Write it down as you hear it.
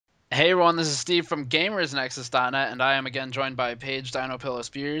Hey everyone, this is Steve from GamersNexus.net, and I am again joined by Paige Dino Pillow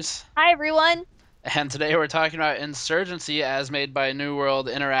Spears. Hi, everyone. And today we're talking about Insurgency as made by New World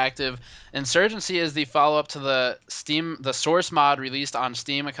Interactive. Insurgency is the follow-up to the source mod released on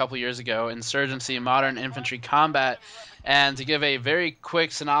Steam a couple years ago, Insurgency Modern Infantry Combat. And to give a very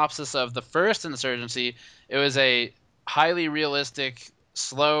quick synopsis of the first Insurgency, it was a highly realistic,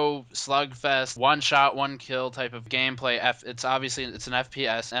 slow slugfest, one shot, one kill type of gameplay. It's an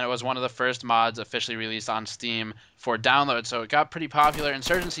FPS, and it was one of the first mods officially released on Steam for download, so it got pretty popular.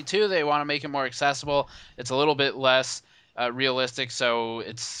 Insurgency 2, they want to make it more accessible. It's a little bit less realistic, so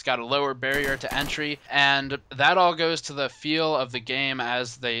it's got a lower barrier to entry, and that all goes to the feel of the game,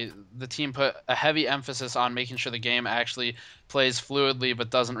 as the team put a heavy emphasis on making sure the game actually plays fluidly but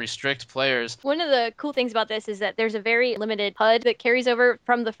doesn't restrict players. One of the cool things about this is that there's a very limited HUD that carries over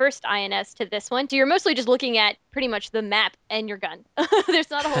from the first INS to this one. So you're mostly just looking at pretty much the map and your gun. There's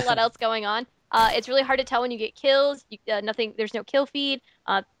not a whole lot else going on. It's really hard to tell when you get kills. There's no kill feed.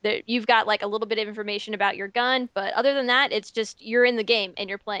 You've got like a little bit of information about your gun, but other than that, it's just you're in the game and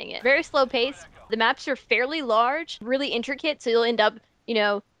you're playing it. Very slow pace. The maps are fairly large, really intricate, so you'll end up,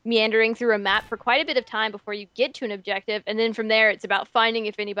 meandering through a map for quite a bit of time before you get to an objective. And then from there, it's about finding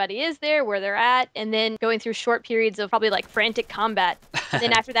if anybody is there, where they're at, and then going through short periods of probably like frantic combat. And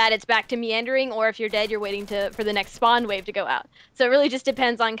then after that, it's back to meandering, or if you're dead, you're waiting for the next spawn wave to go out. So it really just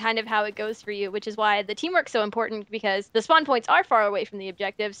depends on kind of how it goes for you, which is why the teamwork's so important, because the spawn points are far away from the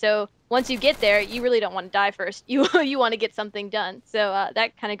objective. So once you get there, you really don't want to die first. You want to get something done. So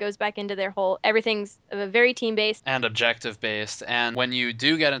that kind of goes back into their whole, everything's very team-based. And objective-based. And when you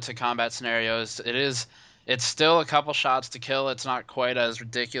do get into combat scenarios, it's still a couple shots to kill. It's not quite as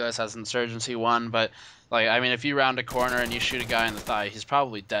ridiculous as Insurgency 1, but if you round a corner and you shoot a guy in the thigh, he's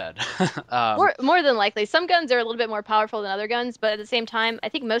probably dead. More than likely. Some guns are a little bit more powerful than other guns, but at the same time, I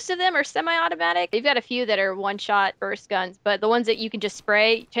think most of them are semi-automatic. You've got a few that are one-shot burst guns, but the ones that you can just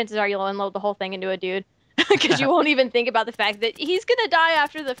spray, chances are you'll unload the whole thing into a dude. Because you won't even think about the fact that he's gonna die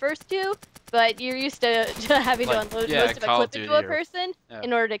after the first two, but you're used to having to unload most of a clip into a person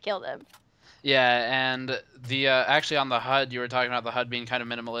in order to kill them. Yeah, and actually on the HUD, you were talking about the HUD being kind of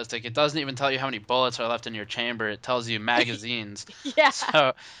minimalistic. It doesn't even tell you how many bullets are left in your chamber. It tells you magazines. Yeah.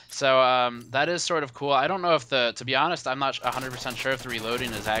 So that is sort of cool. I don't know if to be honest, I'm not 100% sure if the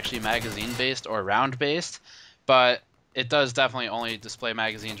reloading is actually magazine based or round based, but it does definitely only display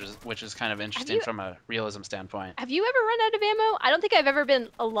magazines, which is kind of interesting from a realism standpoint. Have you ever run out of ammo? I don't think I've ever been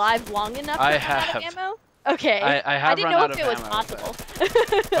alive long enough to run out of ammo. Okay. I have didn't run know out if of it was ammo, possible.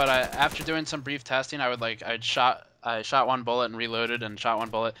 but after doing some brief testing, I shot one bullet and reloaded and shot one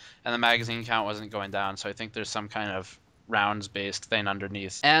bullet, and the magazine count wasn't going down. So I think there's some kind of rounds-based thing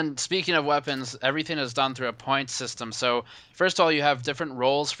underneath. And speaking of weapons, everything is done through a point system. So first of all, you have different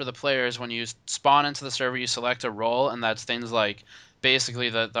roles for the players. When you spawn into the server, you select a role, and that's things like basically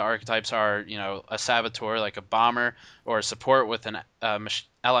the archetypes are a saboteur like a bomber, or a support with an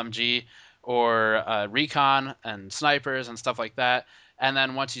LMG, or recon and snipers and stuff like that. And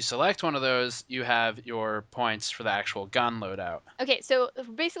then once you select one of those, you have your points for the actual gun loadout. Okay, so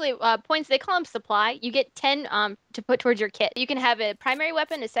basically points, they call them supply. You get 10 to put towards your kit. You can have a primary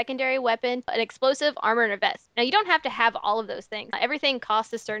weapon, a secondary weapon, an explosive, armor, and a vest. Now, you don't have to have all of those things. Everything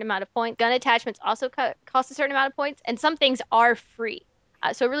costs a certain amount of points. Gun attachments also cost a certain amount of points, and some things are free.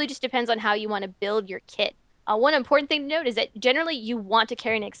 So it really just depends on how you want to build your kit. One important thing to note is that generally you want to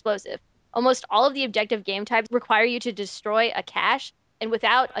carry an explosive. Almost all of the objective game types require you to destroy a cache, and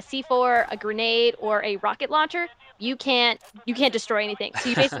without a C4, a grenade, or a rocket launcher, you can't destroy anything. So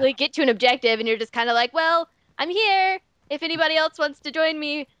you basically get to an objective and you're just kind of like, well, I'm here. If anybody else wants to join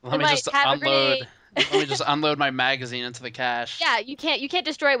me, Let me just unload my magazine into the cache. Yeah, you can't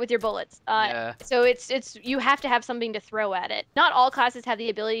destroy it with your bullets. Yeah. So it's you have to have something to throw at it. Not all classes have the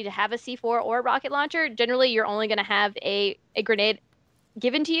ability to have a C4 or a rocket launcher. Generally, you're only going to have a grenade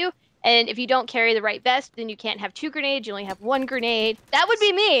given to you. And if you don't carry the right vest, then you can't have 2 grenades. You only have 1 grenade. That would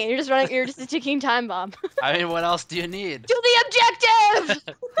be me. You're just a ticking time bomb. I mean, what else do you need? To the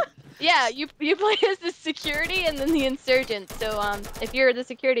objective! Yeah, you play as the security and then the insurgents. So if you're the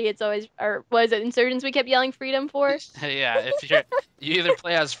security, it's always, or was it insurgents we kept yelling freedom for? Yeah, if you either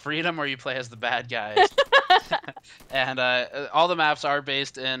play as freedom or you play as the bad guys. And all the maps are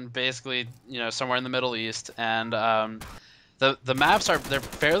based in basically somewhere in the Middle East, and the maps they're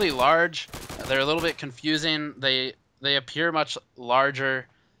fairly large. They're a little bit confusing. They appear much larger.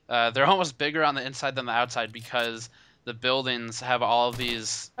 They're almost bigger on the inside than the outside, because the buildings have all of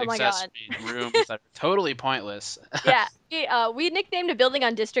these accessory rooms that are totally pointless. Yeah, we nicknamed a building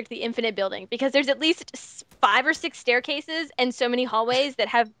on District the Infinite Building, because there's at least 5 or 6 staircases and so many hallways that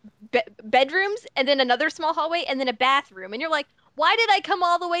have bedrooms and then another small hallway and then a bathroom. And you're like, why did I come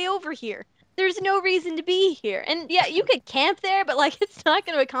all the way over here? There's no reason to be here. And yeah, you could camp there, but like it's not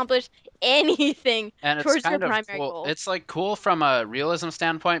going to accomplish anything And it's towards your kind of primary cool. goal. It's like cool from a realism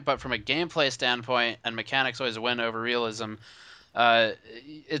standpoint, but from a gameplay standpoint, and mechanics always win over realism.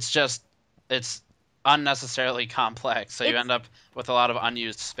 It's just it's unnecessarily complex, so you It's end up with a lot of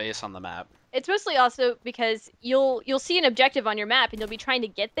unused space on the map. it's mostly also because you'll see an objective on your map and you'll be trying to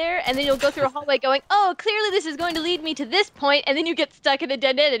get there and then you'll go through a hallway going, "Oh, clearly this is going to lead me to this point," and then you get stuck in a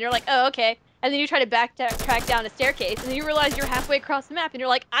dead end and you're like, "Oh, okay." And then you try to track down a staircase and then you realize you're halfway across the map and you're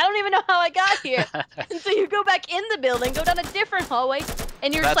like, "I don't even know how I got here." And so you go back in the building, go down a different hallway,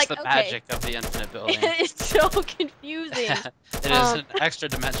 and you're just That's like, the "Okay." magic of the infinite building. It's so confusing. It is an extra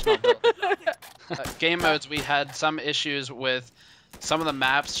dimensional building. Game modes, we had some issues with some of the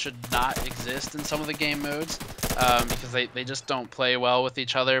maps should not exist in some of the game modes because they just don't play well with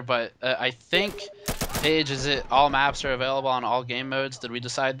each other. But I think, Paige, is it all maps are available on all game modes? Did we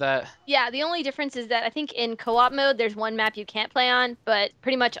decide that? Yeah, the only difference is that I think in co-op mode there's one map you can't play on, but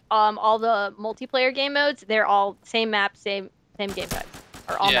pretty much all the multiplayer game modes, they're all same map, same game types.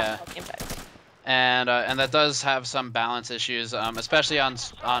 Or all Yeah. maps, all game types. And that does have some balance issues, especially on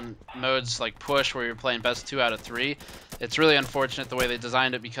modes like push where you're playing best 2 out of 3. It's really unfortunate the way they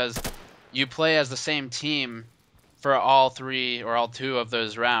designed it because you play as the same team for all 3 or all 2 of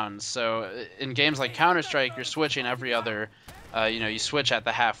those rounds. So in games like Counter-Strike, you're switching every other, you switch at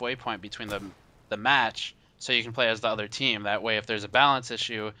the halfway point between the match, so you can play as the other team. That way, if there's a balance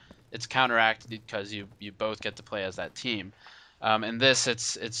issue, it's counteracted because you both get to play as that team. In this,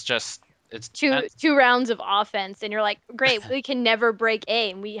 it's just it's Two rounds of offense, and you're like, great, we can never break A,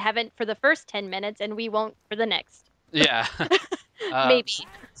 and we haven't for the first 10 minutes, and we won't for the next. yeah. Maybe.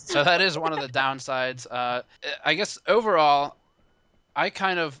 So that is one of the downsides. I guess overall, I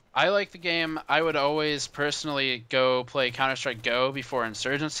like the game. I would always personally go play Counter-Strike Go before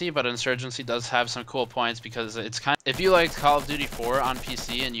Insurgency, but Insurgency does have some cool points because it's if you like Call of Duty 4 on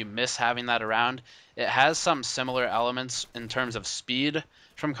PC and you miss having that around, it has some similar elements in terms of speed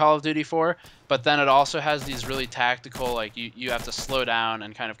from Call of Duty 4, but then it also has these really tactical, like you have to slow down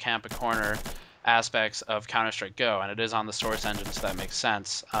and kind of camp a corner aspects of Counter-Strike Go, and it is on the Source engine, so that makes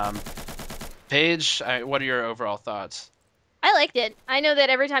sense. Paige, what are your overall thoughts? I liked it. I know that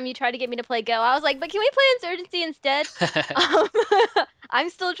every time you try to get me to play Go, I was like, but can we play Insurgency instead? Um,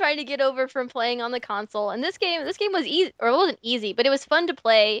 I'm still trying to get over from playing on the console, and this game was easy, or it wasn't easy, but it was fun to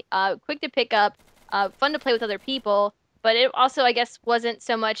play, quick to pick up, fun to play with other people. But it also, I guess, wasn't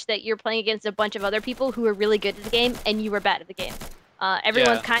so much that you're playing against a bunch of other people who are really good at the game and you were bad at the game.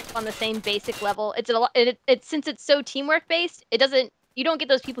 Everyone's kind of on the same basic level. It's a lot. Since it's so teamwork based, you don't get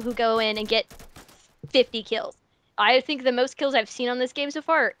those people who go in and get 50 kills. I think the most kills I've seen on this game so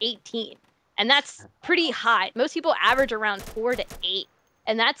far are 18, and that's pretty high. Most people average around 4 to 8,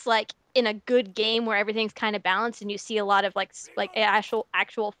 and that's like in a good game where everything's kind of balanced and you see a lot of like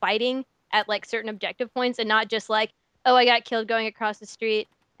actual fighting at like certain objective points, and not just like, oh, I got killed going across the street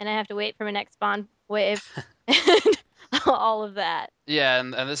and I have to wait for my next spawn wave and all of that. Yeah,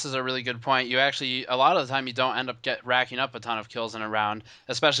 and this is a really good point. You actually, a lot of the time, you don't end up racking up a ton of kills in a round,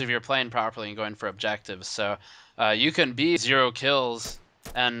 especially if you're playing properly and going for objectives. So you can be 0 kills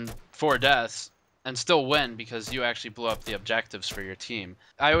and 4 deaths and still win because you actually blew up the objectives for your team.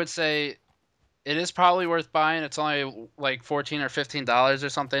 I would say it is probably worth buying. It's only like $14 or $15 or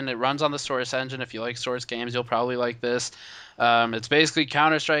something. It runs on the Source engine. If you like Source games, you'll probably like this. It's basically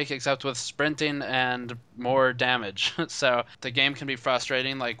Counter-Strike except with sprinting and more damage. So the game can be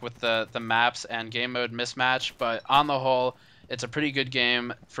frustrating, like with the maps and game mode mismatch, but on the whole, it's a pretty good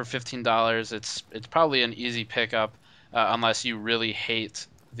game for $15. It's probably an easy pickup unless you really hate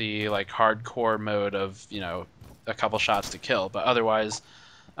the like hardcore mode of, a couple shots to kill, but otherwise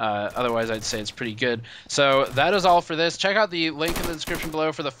I'd say it's pretty good. So that is all for this. Check out the link in the description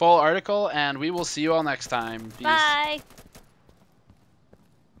below for the full article, and we will see you all next time. Peace. Bye.